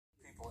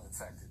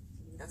infected.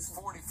 It's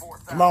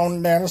 44,000. Come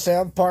on down to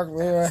South Park,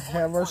 we'll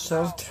have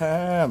ourselves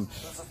time.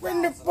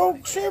 When the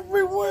folks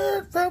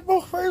everywhere,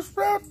 trouble face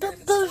out the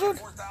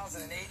desert.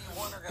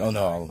 Don't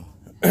know all of them.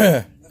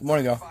 Good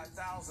morning, y'all.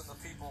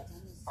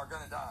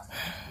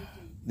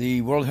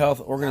 The World Health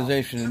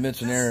Organization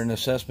admits an error in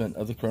assessment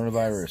of the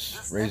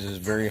coronavirus. Raises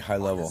very high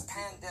level.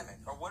 Pandemic,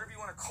 or whatever you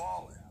want to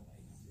call it.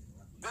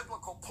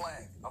 Biblical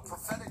plague, a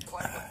prophetic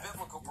plague of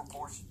biblical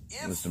proportion.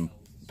 Listen,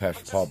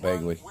 Pastor Paul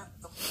Bagley.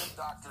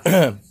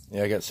 Yeah,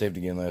 I got saved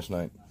again last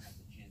night.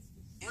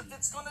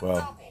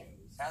 Well,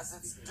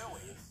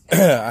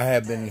 I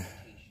have been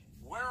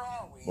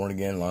born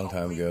again a long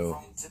time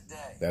ago,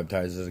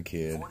 baptized as a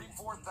kid,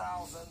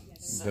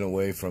 been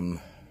away from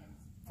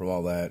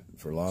all that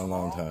for a long,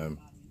 long time.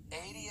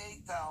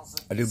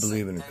 I do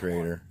believe in a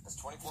creator,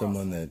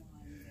 someone that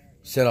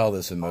set all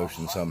this in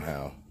motion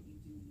somehow.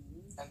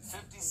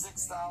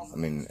 I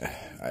mean,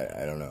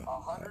 I don't know.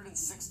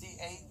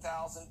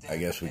 I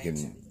guess we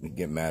can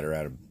get matter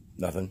out of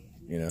nothing,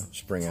 you know,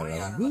 spring out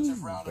of nothing. Woo,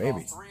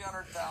 baby.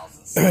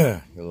 Got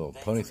a little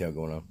ponytail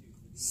going on.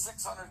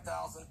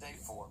 600,000 day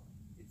 4,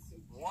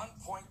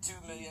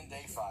 1.2 million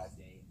day 5,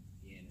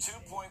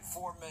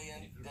 2.4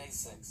 million day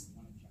 6,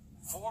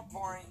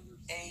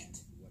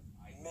 4.8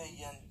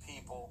 million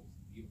people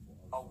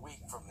a week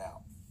from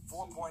now.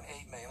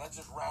 4.8 million. Let's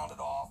just round it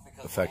off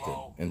because infected.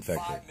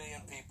 5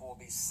 million people will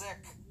be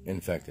sick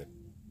infected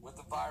with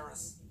the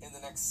virus in the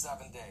next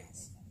 7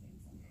 days.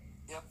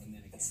 If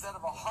instead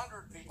of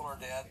 100 people are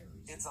dead,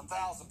 it's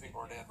 1,000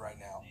 people are dead right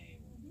now.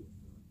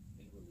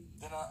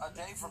 Then a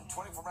day from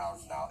 24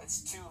 hours from now,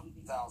 it's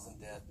 2,000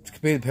 dead. This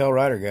could be the Pale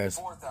Rider, guys.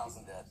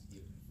 4,000 dead.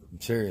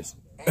 I'm serious.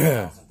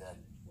 8,000 dead.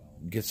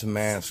 Get some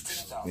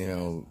masks, you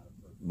know,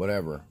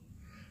 whatever.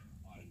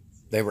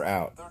 They were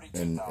out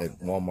at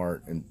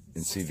Walmart and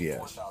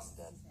CVS.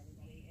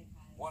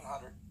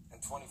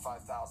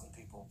 125,000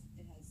 people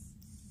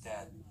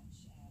dead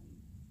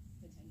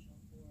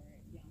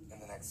in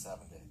the next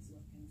 7 days.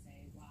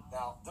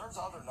 Now, there's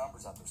other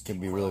numbers out there.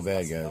 Could be really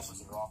bad, guys.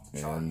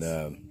 And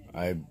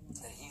I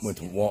went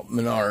to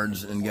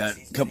Menards and got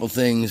a couple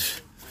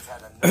things.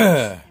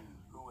 Got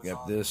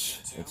this.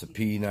 It's a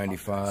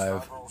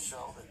P95.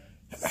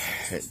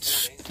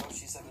 It's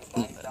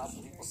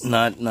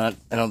not.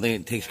 I don't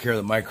think it takes care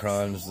of the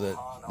microns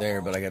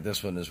there, but I got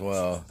this one as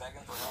well.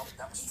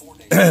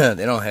 They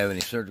don't have any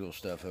surgical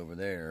stuff over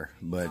there,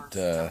 but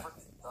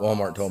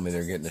Walmart told me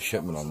they're getting a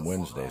shipment on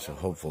Wednesday, so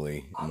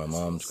hopefully my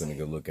mom's going to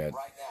go look at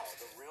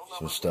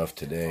some stuff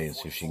today and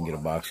see if she can get a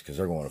box because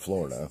they're going to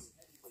Florida,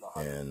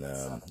 and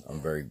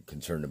I'm very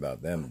concerned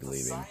about them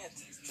leaving.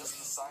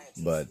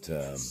 But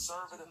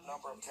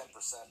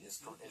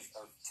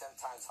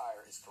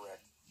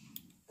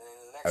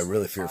I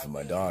really fear for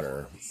my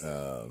daughter.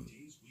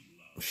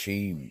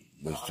 She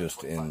was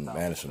just in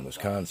Madison,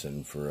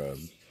 Wisconsin for a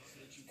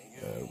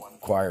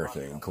choir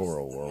thing,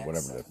 choral or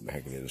whatever the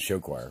heck it is, show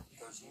choir.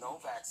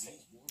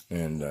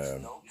 And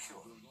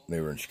they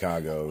were in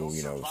Chicago,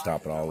 you know,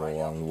 stopping all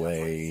along the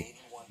way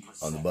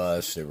on the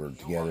bus. They were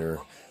together.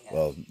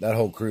 Well, that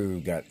whole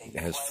crew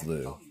has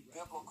flu.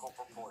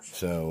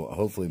 So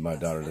hopefully my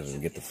daughter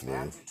doesn't get the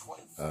flu.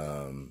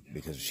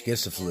 Because if she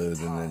gets the flu,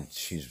 then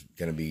she's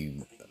going to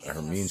be, her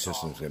immune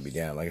system's going to be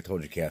down. Like I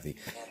told you, Kathy,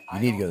 you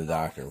need to go to the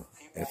doctor.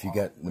 If you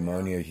got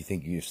pneumonia, if you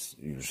think you're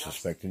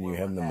suspecting you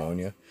have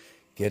pneumonia,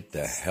 get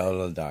the hell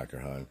to the doctor,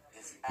 hon.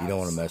 You don't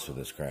want to mess with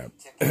this crap.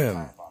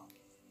 I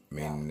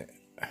mean,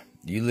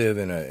 you live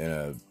in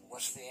a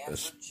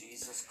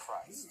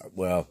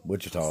well,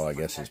 Wichita, I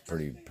guess, is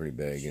pretty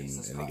big, and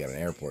they got an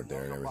airport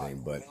there and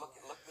everything. But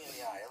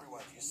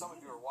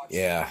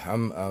yeah, I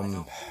don't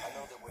know.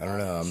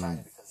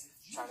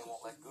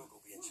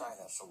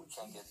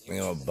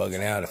 I'm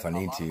bugging out if I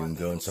need to and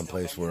going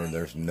someplace where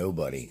there's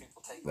nobody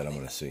that I'm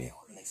going to see,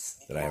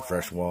 that I have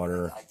fresh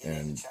water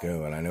and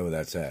go, and I know where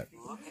that's at.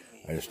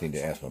 I just need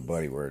to ask my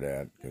buddy where it's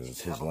at because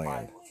it's his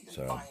land.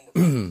 So,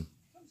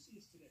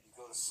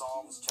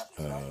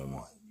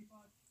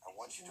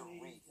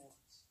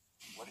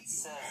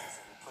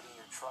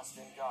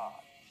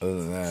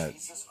 other than that,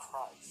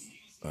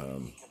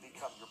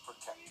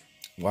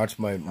 watch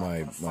my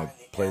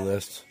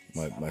playlists,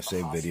 my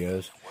saved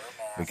videos,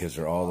 because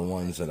they're all the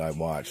ones that I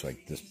watch,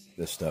 like this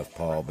stuff,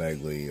 Paul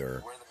Bagley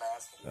or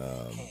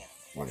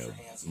you know,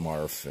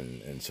 Marf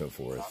and so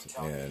forth,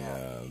 and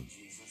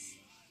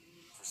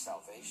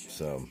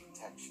so.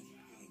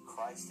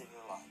 Christ in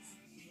your life,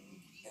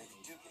 and if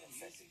you do get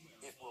infected,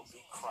 it will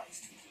be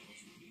Christ who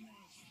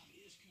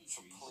heals you.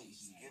 So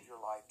please give your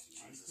life to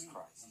Jesus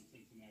Christ,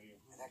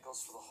 and that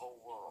goes for the whole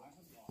world.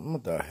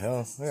 What the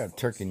hell? I got a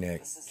turkey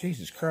neck.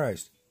 Jesus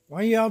Christ!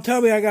 Why y'all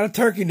tell me I got a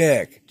turkey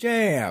neck?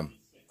 Jam!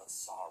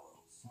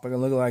 If I can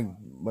look like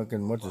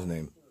fucking what's his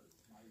name,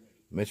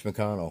 Mitch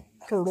McConnell.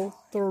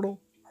 Turtle.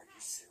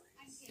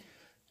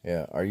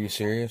 Yeah, are you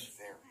serious?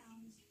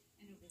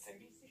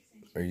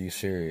 Are you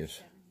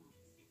serious?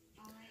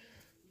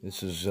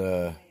 This is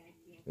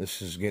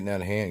getting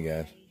out of hand,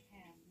 guys.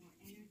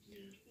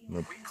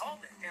 We called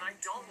it, and I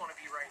don't want to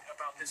be right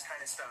about this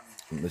kind of stuff.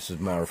 This is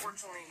Marv.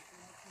 Unfortunately,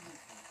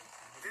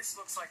 This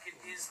looks like it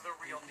is the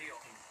real deal.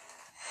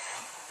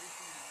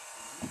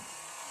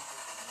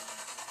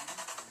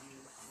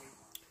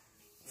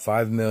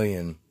 5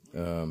 million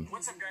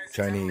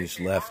Chinese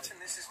left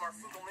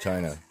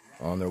China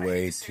on their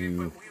way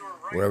to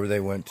wherever they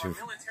went to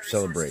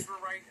celebrate.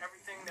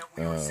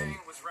 Well,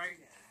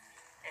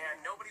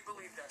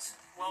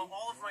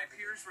 all of my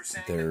peers were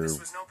saying that this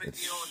was no big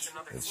deal. It's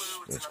another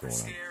flu. It's another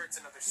scare. It's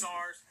another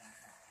SARS.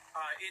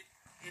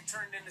 It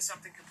turned into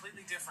something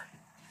completely different.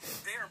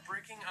 They are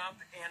breaking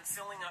up and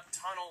filling up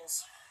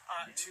tunnels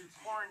to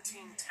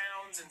quarantine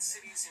towns and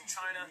cities in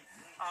China.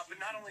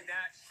 But not only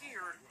that,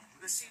 here,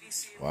 the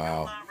CDC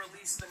will not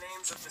release the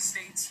names of the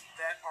states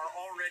that are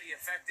already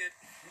affected.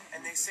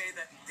 And they say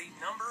that the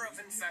number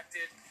of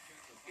infected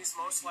is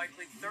most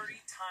likely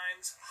 30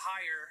 times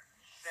higher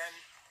than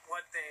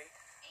what they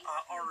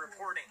are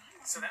reporting.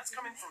 So that's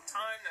coming from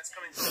Time, that's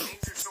coming from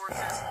major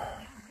sources.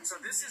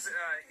 So this is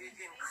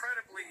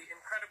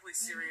incredibly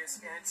serious,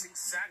 and it's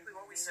exactly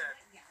what we said.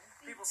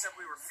 People said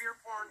we were fear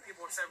porn,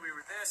 people said we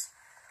were this.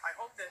 I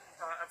hope that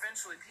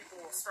eventually people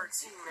will start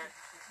seeing that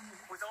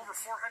with over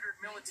 400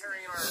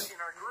 military in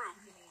our group,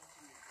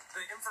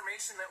 the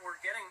information that we're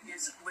getting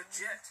is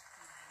legit.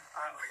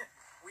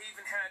 We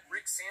even had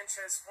Rick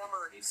Sanchez,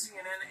 former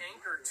CNN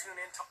anchor, tune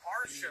into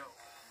our show.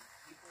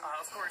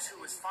 Of course, who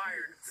was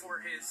fired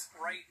for his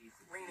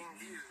right-leaning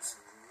views.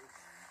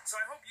 So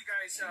I hope you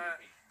guys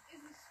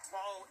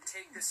all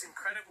take this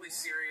incredibly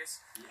serious.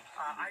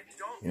 I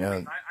don't. You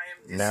know,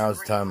 now's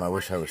the time I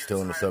wish I was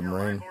still in the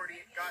submarine.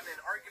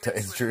 To tell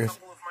the truth.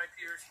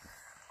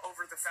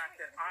 Over the fact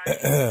that I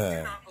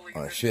do not believe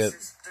that this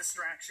is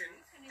distraction.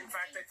 In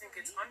fact, I think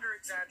it's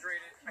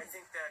under-exaggerated. I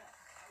think that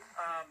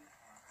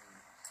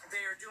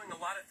they are doing a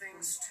lot of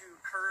things to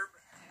curb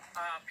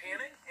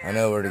panic. I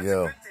know where to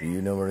go. Do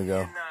you know where to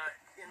go?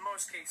 In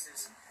most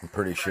cases, I'm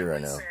pretty sure I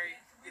know.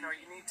 You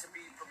need to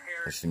be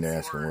prepared. I just need to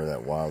ask him where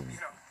that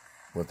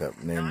what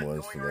that name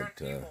was for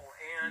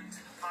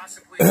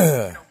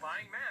that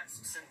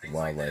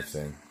wildlife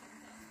thing.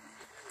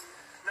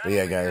 But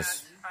yeah,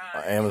 guys,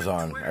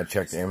 Amazon. I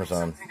checked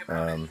Amazon.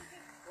 1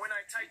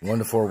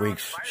 to 4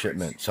 weeks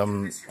shipment.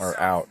 Some are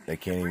out. They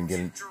can't even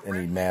get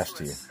any mass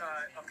to you.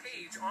 A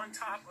page on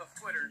top of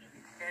Twitter,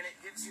 and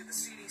it gives you the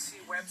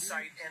CDC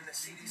website and the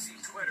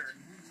CDC Twitter,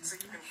 so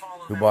you can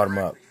follow. Who bought them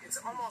up? It's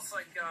almost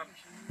like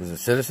was it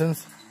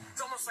citizens?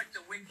 It's almost like the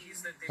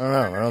wikis that they. I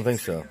don't know. I don't think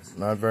so.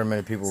 Not very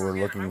many people were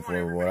looking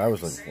for what I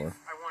was looking for.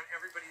 I want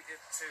everybody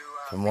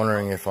to. I'm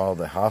wondering if all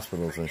the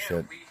hospitals and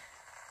shit,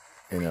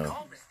 you know,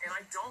 and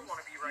I don't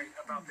want to be right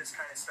about this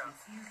kind of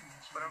stuff,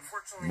 but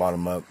unfortunately, bought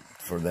them up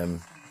for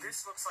them.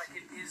 This looks like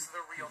it is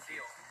the real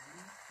deal.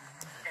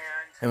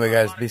 And anyway,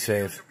 guys, be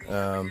safe.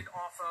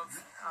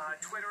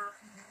 Twitter,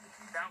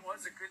 that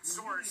was a good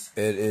source.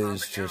 It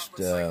is just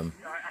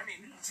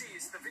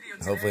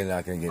hopefully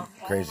not going to get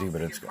crazy,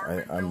 but it's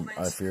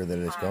I fear that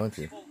it's going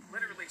to.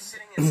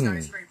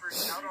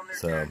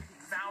 So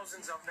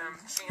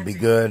be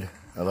good.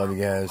 I love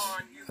you guys.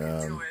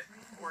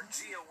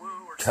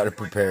 Try to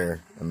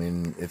prepare. I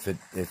mean, if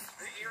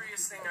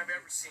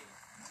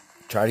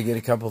try to get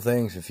a couple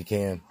things if you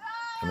can.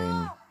 I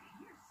mean,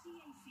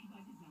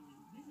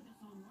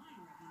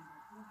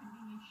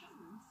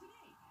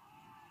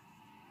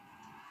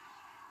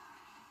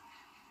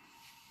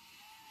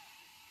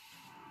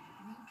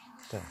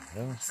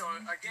 so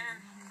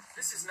again,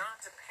 this is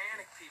not to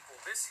panic people.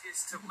 This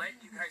is to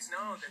let you guys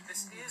know that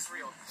this is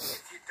real.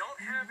 If you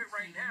don't have it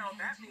right now,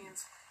 that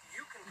means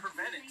you can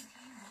prevent it.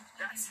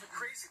 That's the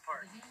crazy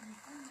part.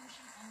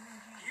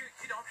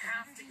 You don't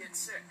have to get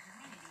sick.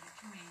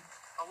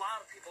 A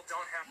lot of people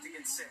don't have to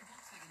get sick.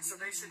 So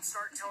they should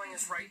start telling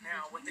us right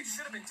now what they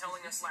should have been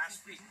telling us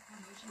last week.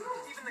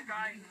 Even the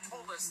guy who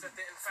told us that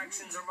the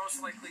infections are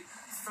most likely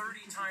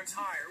 30 times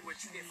higher,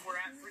 which if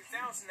we're at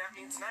 3,000, that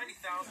means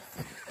 90,000.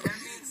 That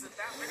means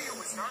that video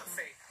was not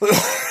fake.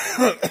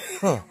 That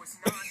video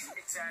was not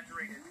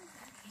exaggerated.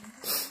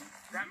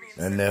 That means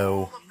I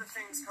know all of the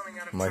things coming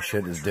out of my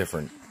China shit is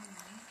different.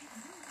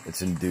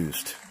 It's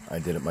induced.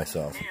 I did it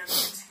myself. And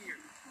it's here.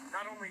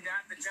 Not only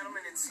that, the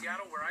gentleman in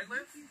Seattle where I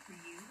live,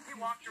 he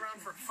walked around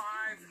for 5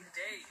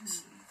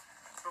 days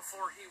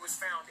before he was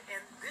found.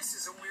 And this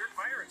is a weird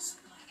virus.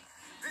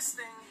 This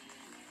thing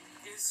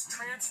is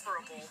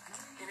transferable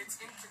in its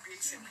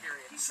incubation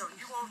period. So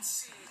you won't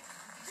see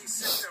these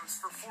symptoms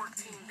for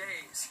 14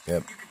 days.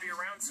 Yep. You could be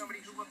around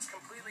somebody who looks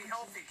completely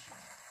healthy.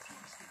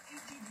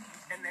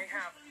 And they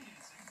have,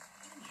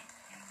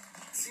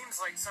 it seems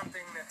like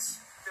something that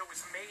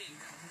was made.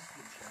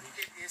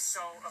 It is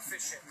so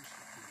efficient.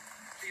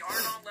 The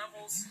R0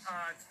 levels,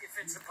 if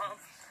it's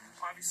above,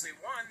 obviously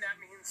 1, that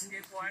means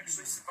it will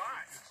actually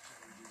survive.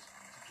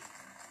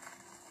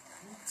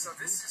 So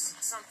this is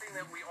something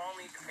that we all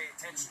need to pay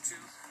attention to.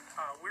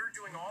 We're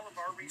doing all of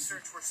our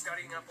research. We're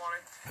studying up on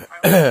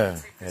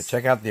it. Yeah,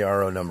 check out the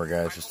RO number,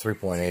 guys. It's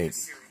 3.8.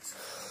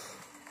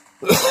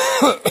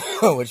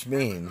 Which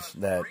means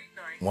that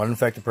one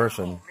infected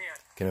person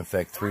can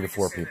infect 3 to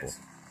 4 people.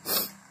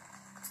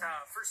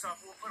 First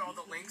off, we'll put all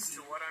the links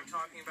to what I'm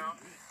talking about,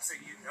 so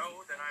you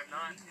know that I'm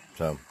not.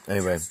 So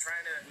anyway, just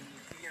trying to,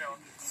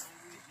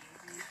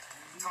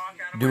 talk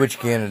out of do my what you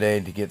can butt. today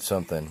to get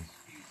something.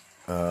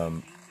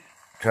 Try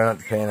not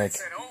to People panic.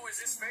 said, "Oh, is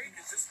this fake?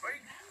 Is this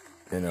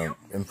fake?"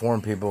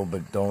 Inform people,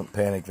 but don't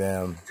panic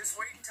them. Just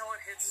wait until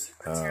it hits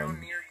a town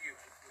near you.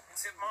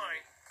 It's hit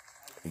mine.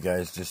 You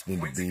guys just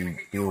need When's it to gonna be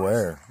hit yours?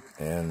 aware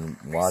and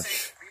Be watch.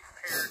 safe, be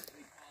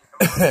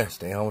prepared.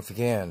 Stay home if you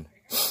can.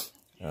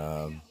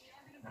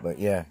 But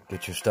yeah,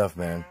 get your stuff,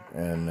 man.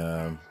 And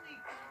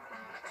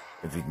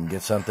if you can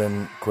get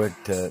something quick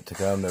to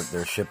come,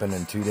 they're shipping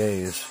in 2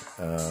 days.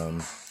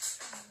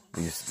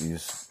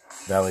 These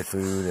Valley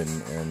Food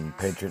and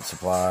Patriot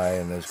Supply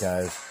and those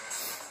guys.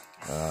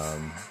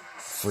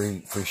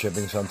 Free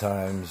shipping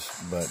sometimes,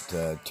 but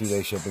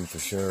 2-day shipping for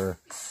sure.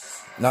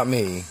 Not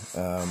me.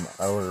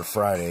 I ordered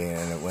Friday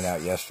and it went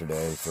out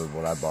yesterday for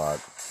what I bought.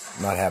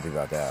 Not happy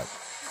about that.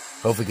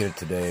 Hopefully get it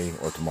today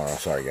or tomorrow.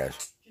 Sorry, guys.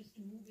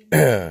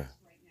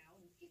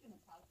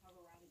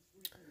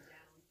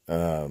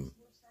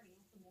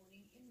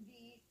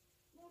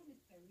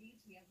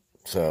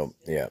 So,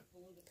 yeah.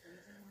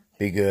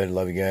 Be good.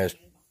 Love you guys.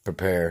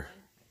 Prepare.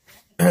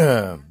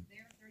 Try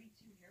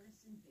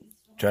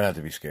not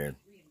to be scared.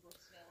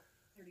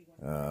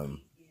 I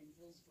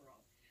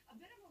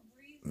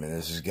mean,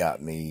 this has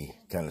got me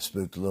kind of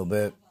spooked a little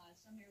bit.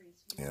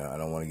 I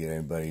don't want to get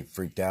anybody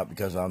freaked out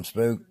because I'm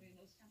spooked.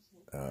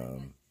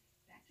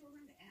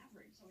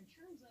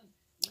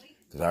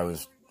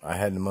 Because I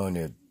had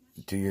pneumonia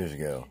 2 years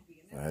ago.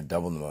 I had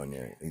double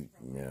pneumonia,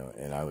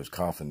 and I was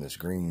coughing this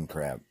green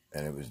crap,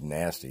 and it was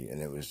nasty,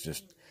 and it was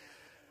just,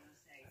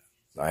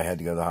 I had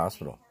to go to the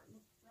hospital.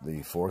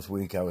 The 4th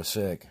week I was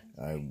sick,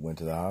 I went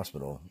to the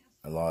hospital.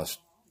 I lost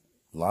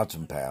lots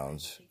of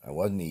pounds. I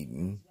wasn't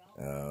eating.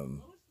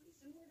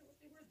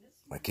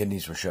 My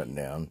kidneys were shutting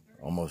down.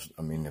 Almost,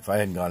 if I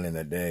hadn't gone in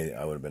that day,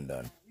 I would have been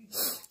done.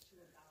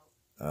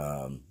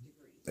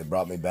 They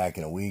brought me back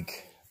in a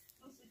week,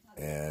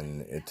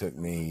 and it took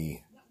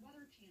me,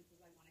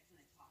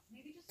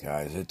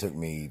 guys, it took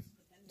me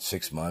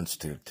 6 months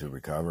to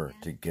recover,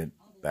 to get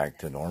back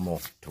to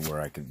normal, to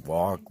where I could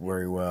walk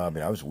very well.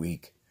 I was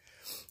weak.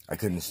 I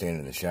couldn't stand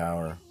in the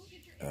shower.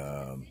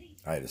 I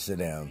had to sit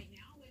down.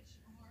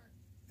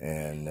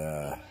 And,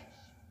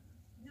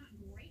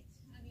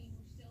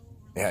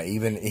 yeah,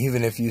 even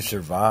if you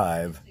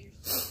survive,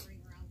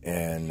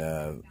 and,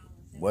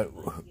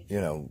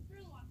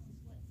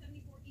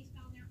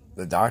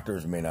 the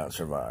doctors may not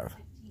survive,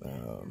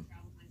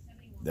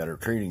 that are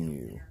treating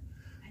you.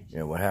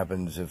 What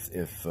happens if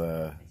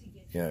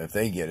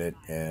they get it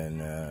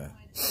and,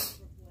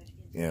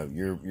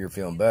 you're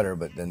feeling better,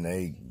 but then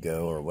they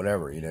go or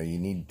whatever, you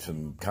need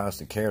some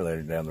constant care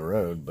later down the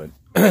road, but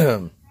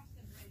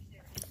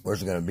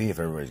where's it going to be if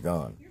everybody's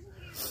gone?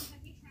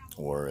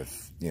 Or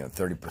if,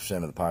 30%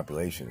 of the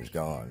population is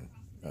gone.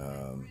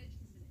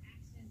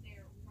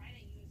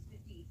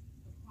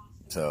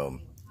 So,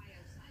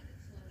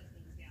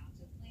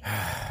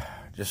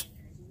 just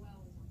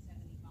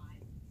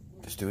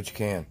do what you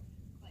can.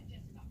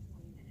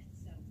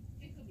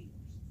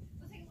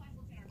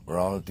 We're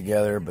all in it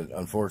together, but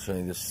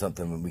unfortunately, this is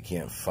something that we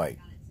can't fight.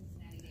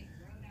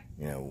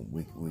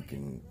 We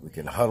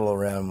can huddle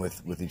around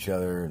with each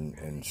other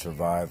and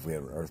survive. If we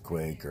have an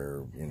earthquake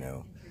or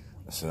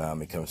a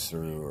tsunami comes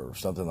through or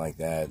something like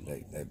that.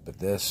 But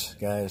this,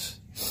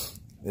 guys,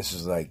 this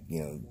is like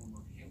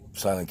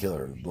silent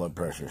killer, blood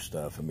pressure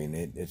stuff.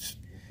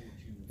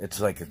 It's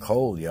like a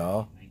cold,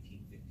 y'all.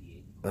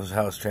 This is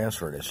how it's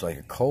transferred. It's like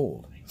a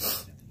cold,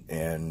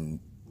 and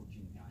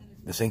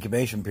this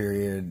incubation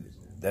period,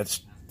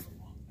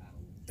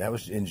 that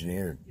was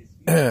engineered.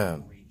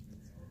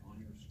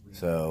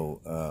 So,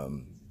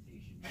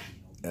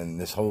 and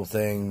this whole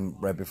thing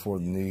right before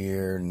the new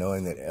year,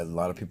 knowing that a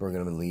lot of people are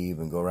going to leave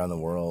and go around the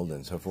world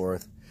and so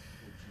forth.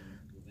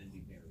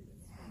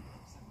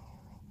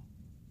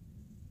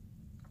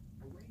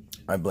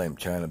 I blame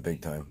China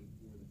big time.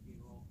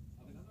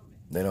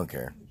 They don't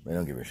care. They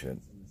don't give a shit.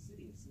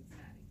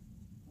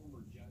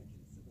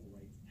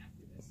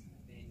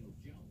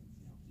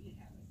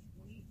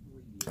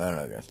 I don't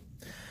know, guys.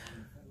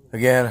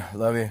 Again,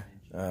 love you.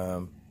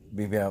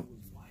 Beep out.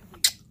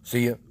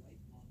 See ya.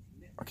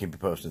 I'll keep you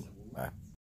posted.